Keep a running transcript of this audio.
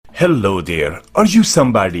Hello there. Are you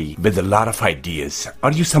somebody with a lot of ideas?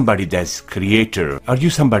 Are you somebody that's creator? Are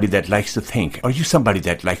you somebody that likes to think? Are you somebody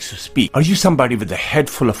that likes to speak? Are you somebody with a head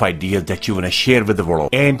full of ideas that you want to share with the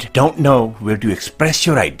world and don't know where to express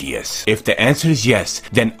your ideas? If the answer is yes,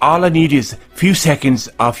 then all I need is few seconds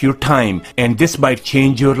of your time and this might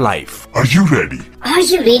change your life. Are you ready? Are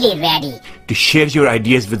you really ready? To share your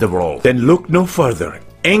ideas with the world? Then look no further.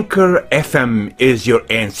 Anchor FM is your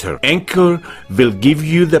answer. Anchor will give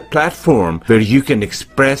you the platform where you can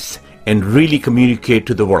express and really communicate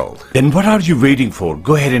to the world. Then what are you waiting for?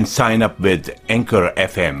 Go ahead and sign up with Anchor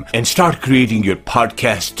FM and start creating your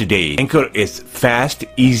podcast today. Anchor is fast,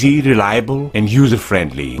 easy, reliable, and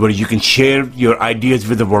user-friendly, where you can share your ideas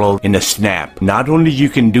with the world in a snap. Not only you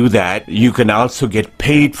can do that, you can also get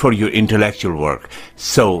paid for your intellectual work.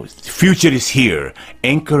 So, future is here.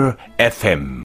 Anchor FM.